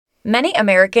Many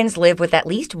Americans live with at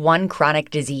least one chronic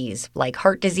disease, like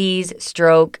heart disease,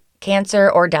 stroke, cancer,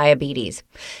 or diabetes.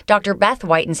 Dr. Beth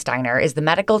Whitensteiner is the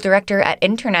medical director at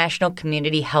International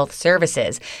Community Health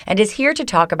Services and is here to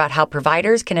talk about how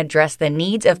providers can address the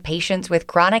needs of patients with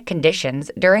chronic conditions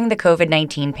during the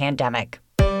COVID-19 pandemic.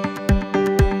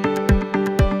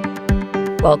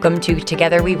 Welcome to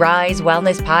Together We Rise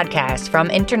Wellness Podcast from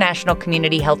International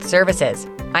Community Health Services.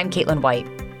 I'm Caitlin White.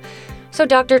 So,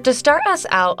 Doctor, to start us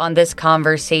out on this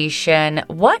conversation,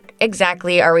 what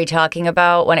exactly are we talking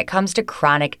about when it comes to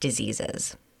chronic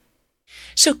diseases?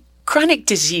 So, chronic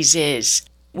diseases,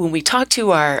 when we talk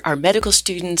to our medical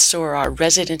students or our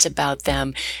residents about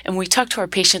them, and we talk to our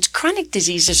patients, chronic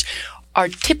diseases are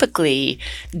typically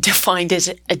defined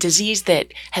as a disease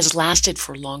that has lasted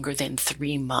for longer than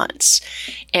 3 months.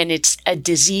 And it's a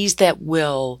disease that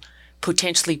will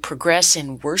potentially progress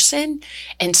and worsen.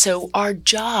 And so our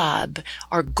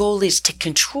goal is to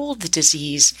control the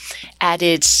disease at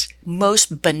its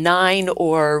most benign,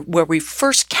 or where we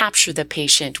first capture the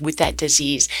patient with that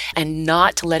disease and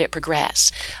not to let it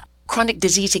progress. Chronic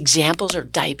disease examples are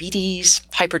diabetes,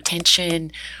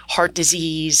 hypertension, heart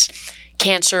disease,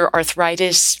 cancer,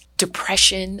 arthritis,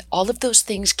 depression. All of those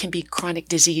things can be chronic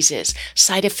diseases.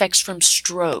 Side effects from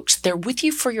strokes, they're with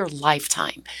you for your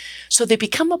lifetime. So they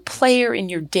become a player in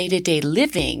your day-to-day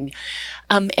living.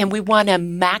 And we want to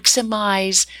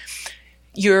maximize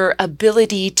your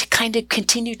ability to kind of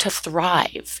continue to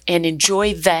thrive and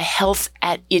enjoy the health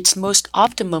at its most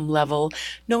optimum level,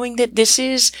 knowing that this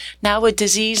is now a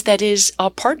disease that is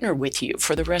a partner with you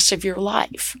for the rest of your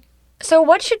life. So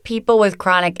what should people with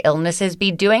chronic illnesses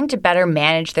be doing to better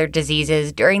manage their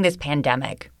diseases during this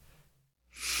pandemic?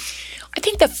 I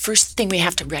think the first thing we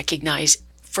have to recognize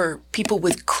for people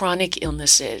with chronic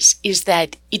illnesses is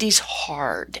that it is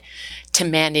hard to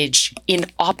manage in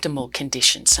optimal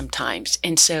conditions sometimes.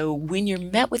 And so when you're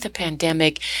met with a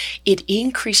pandemic, it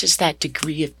increases that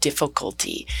degree of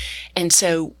difficulty. And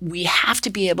so we have to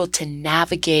be able to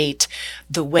navigate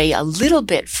the way a little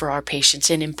bit for our patients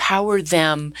and empower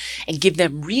them and give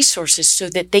them resources so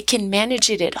that they can manage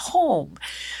it at home,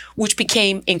 which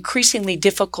became increasingly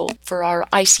difficult for our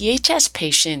ICHS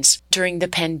patients during the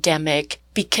pandemic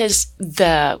because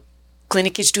the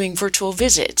clinic is doing virtual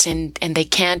visits and they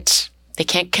can't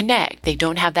connect. They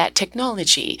don't have that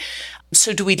technology.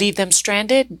 So do we leave them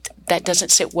stranded? That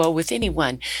doesn't sit well with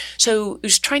anyone. So it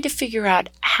was trying to figure out,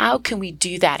 how can we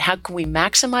do that? How can we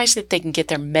maximize that they can get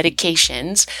their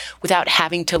medications without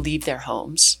having to leave their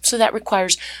homes? So that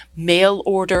requires mail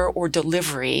order or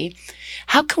delivery.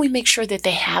 How can we make sure that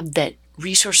they have the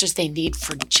resources they need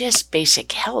for just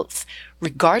basic health,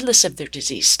 regardless of their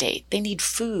disease state? They need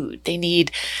food. They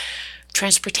need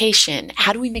transportation.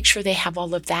 How do we make sure they have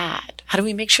all of that? How do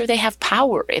we make sure they have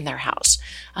power in their house?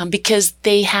 Because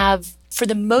they have, for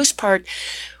the most part,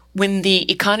 when the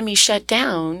economy shut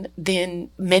down, then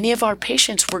many of our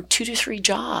patients work 2 to 3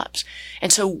 jobs.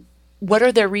 And so what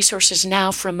are their resources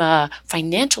now from a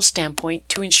financial standpoint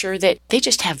to ensure that they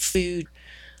just have food?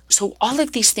 So all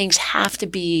of these things have to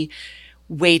be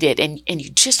weighted, and you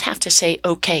just have to say,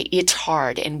 okay, it's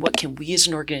hard, and what can we as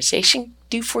an organization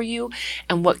do for you,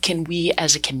 and what can we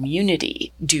as a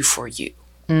community do for you?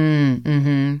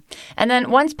 Mm-hmm. And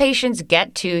then once patients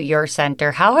get to your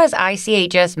center, how has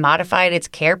ICHS modified its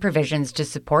care provisions to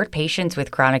support patients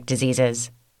with chronic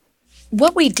diseases?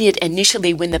 What we did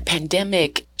initially when the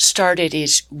pandemic started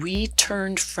is we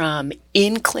turned from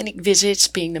in-clinic visits,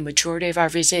 being the majority of our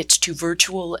visits, to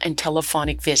virtual and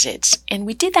telephonic visits. And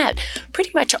we did that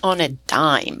pretty much on a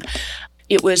dime.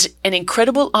 It was an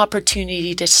incredible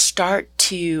opportunity to start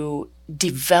to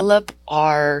develop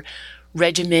our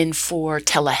regimen for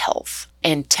telehealth.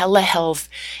 And telehealth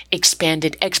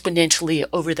expanded exponentially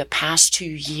over the past 2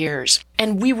 years.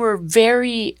 And we were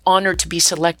very honored to be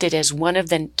selected as one of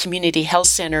the community health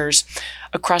centers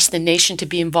across the nation to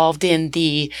be involved in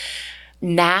the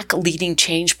NAC Leading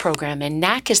Change program. And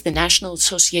NAC is the National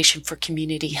Association for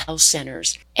Community Health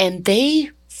Centers. And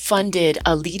they funded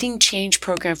a Leading Change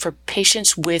program for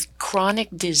patients with chronic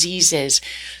diseases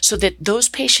so that those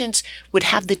patients would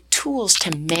have the tools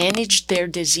to manage their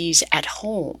disease at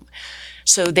home.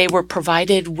 So they were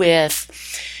provided with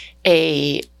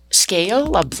a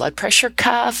scale, a blood pressure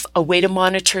cuff, a way to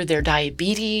monitor their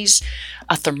diabetes,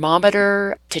 a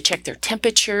thermometer to check their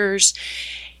temperatures.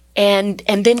 And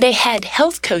then they had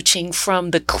health coaching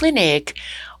from the clinic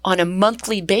on a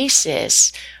monthly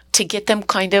basis to get them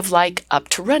kind of like up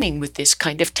to running with this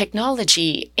kind of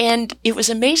technology. And it was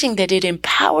amazing that it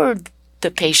empowered the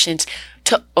patients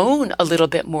to own a little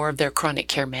bit more of their chronic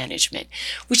care management,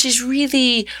 which is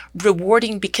really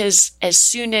rewarding because as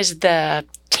soon as the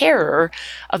terror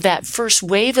of that first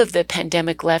wave of the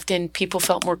pandemic left and people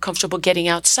felt more comfortable getting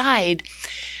outside,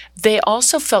 they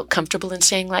also felt comfortable in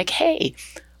saying like, hey,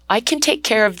 I can take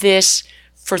care of this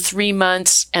for 3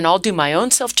 months and I'll do my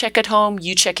own self-check at home.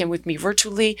 You check in with me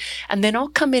virtually, and then I'll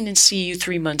come in and see you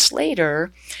 3 months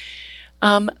later.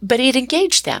 But it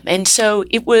engaged them. And so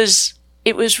it was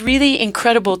really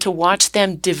incredible to watch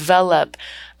them develop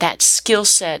that skill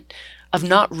set of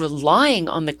not relying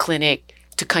on the clinic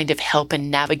to kind of help and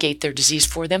navigate their disease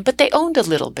for them, but they owned a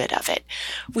little bit of it,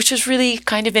 which was really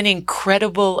kind of an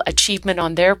incredible achievement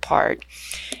on their part.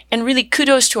 And really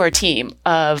kudos to our team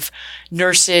of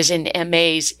nurses and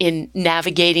MAs in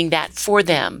navigating that for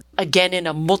them. Again, in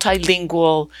a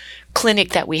multilingual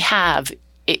clinic that we have,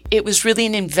 it was really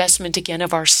an investment again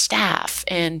of our staff.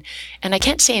 And I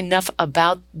can't say enough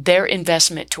about their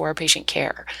investment to our patient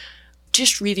care.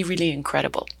 Just really, really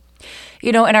incredible.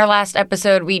 You know, in our last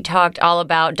episode, we talked all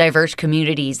about diverse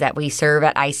communities that we serve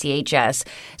at ICHS.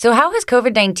 So how has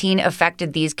COVID-19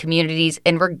 affected these communities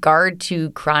in regard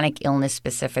to chronic illness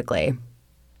specifically?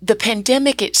 The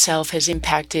pandemic itself has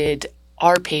impacted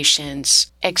our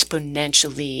patients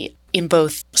exponentially in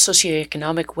both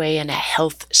socioeconomic way and a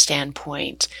health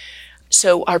standpoint.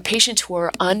 So our patients who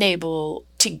are unable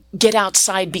to get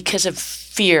outside because of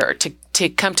fear, to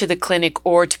come to the clinic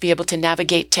or to be able to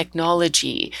navigate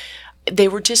technology, they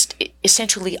were just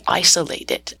essentially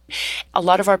isolated. A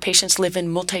lot of our patients live in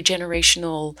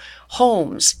multi-generational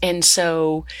homes. And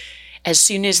so as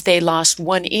soon as they lost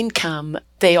one income,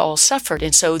 they all suffered.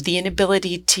 And so the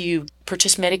inability to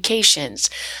purchase medications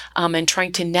and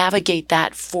trying to navigate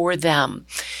that for them.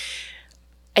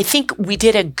 I think we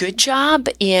did a good job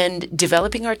in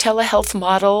developing our telehealth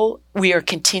model. We are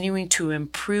continuing to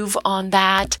improve on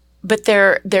that. But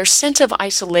their sense of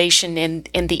isolation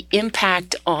and the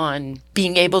impact on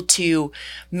being able to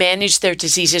manage their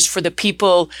diseases for the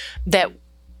people that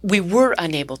we were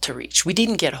unable to reach. We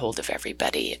didn't get a hold of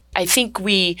everybody. I think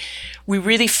we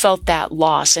really felt that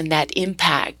loss and that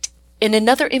impact. And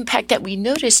another impact that we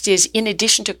noticed is, in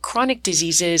addition to chronic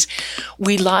diseases,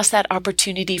 we lost that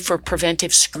opportunity for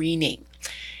preventive screening.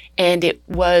 And it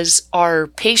was our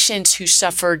patients who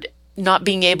suffered not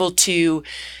being able to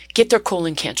get their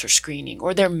colon cancer screening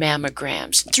or their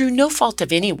mammograms through no fault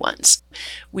of anyone's.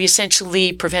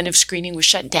 Preventive screening was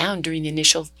shut down during the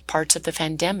initial parts of the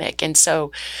pandemic. And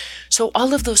so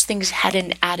all of those things had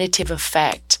an additive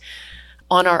effect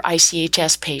on our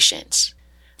ICHS patients.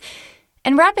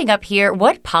 And wrapping up here,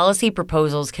 what policy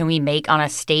proposals can we make on a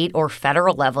state or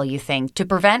federal level, you think, to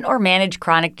prevent or manage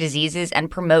chronic diseases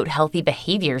and promote healthy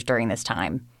behaviors during this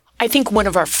time? I think one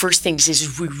of our first things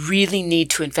is we really need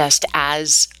to invest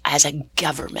as a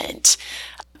government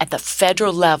at the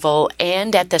federal level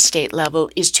and at the state level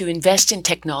is to invest in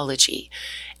technology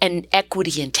and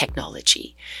equity in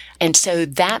technology. And so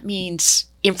that means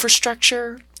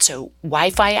infrastructure, so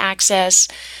Wi-Fi access.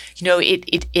 You know,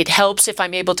 it helps if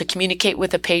I'm able to communicate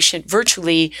with a patient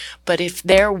virtually, but if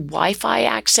their Wi-Fi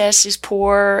access is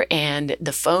poor and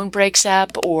the phone breaks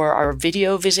up or our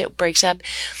video visit breaks up,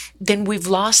 then we've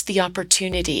lost the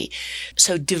opportunity.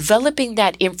 So developing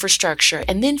that infrastructure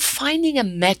and then finding a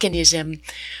mechanism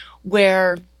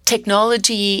where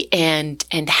technology and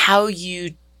how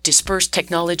you disperse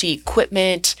technology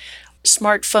equipment,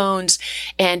 smartphones,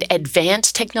 and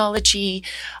advanced technology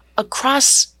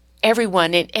across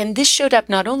everyone. And this showed up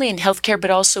not only in healthcare, but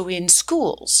also in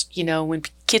schools. You know, when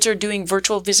kids are doing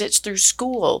virtual visits through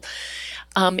school,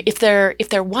 if their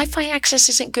Wi-Fi access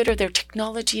isn't good or their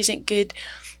technology isn't good,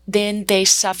 then they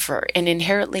suffer. And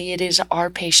inherently, it is our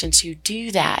patients who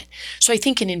do that. So I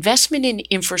think an investment in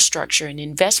infrastructure, an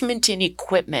investment in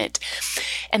equipment,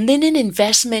 and then an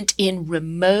investment in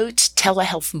remote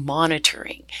telehealth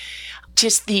monitoring.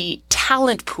 Just the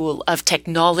talent pool of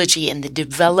technology and the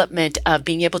development of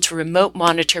being able to remote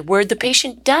monitor where the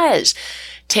patient does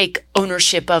take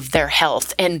ownership of their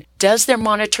health and does their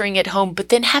monitoring at home, but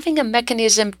then having a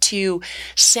mechanism to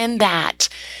send that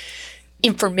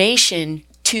information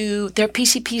to their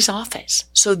PCP's office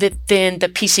so that then the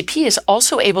PCP is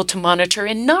also able to monitor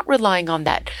and not relying on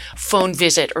that phone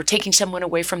visit or taking someone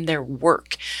away from their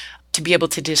work to be able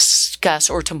to discuss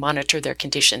or to monitor their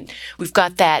condition. We've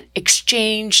got that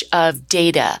exchange of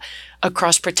data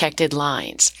across protected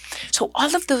lines. So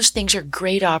all of those things are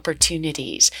great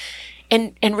opportunities.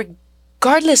 And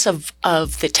regardless of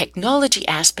the technology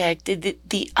aspect,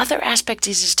 the other aspect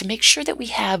is to make sure that we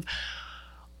have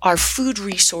our food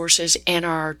resources and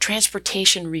our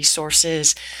transportation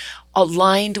resources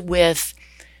aligned with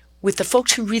the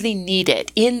folks who really need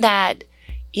it in that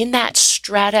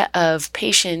strata of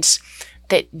patients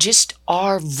that just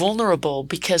are vulnerable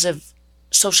because of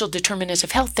social determinants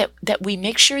of health, that we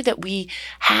make sure that we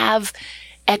have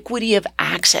equity of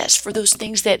access for those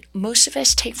things that most of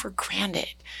us take for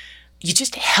granted.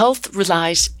 Health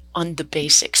relies on the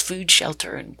basics: food,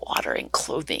 shelter, and water, and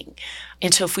clothing.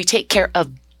 And so if we take care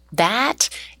of that,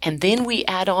 and then we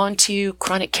add on to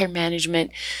chronic care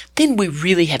management, then we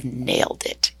really have nailed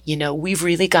it. We've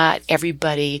really got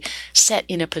everybody set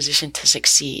in a position to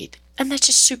succeed. And that's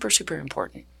just super, super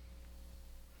important.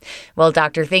 Well,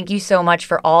 Doctor, thank you so much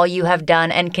for all you have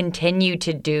done and continue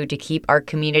to do to keep our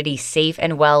community safe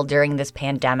and well during this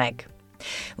pandemic.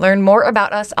 Learn more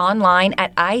about us online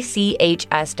at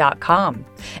ICHS.com.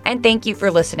 And thank you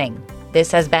for listening.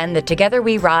 This has been the Together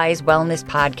We Rise Wellness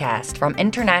Podcast from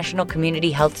International Community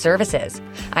Health Services.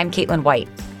 I'm Caitlin White.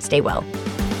 Stay well.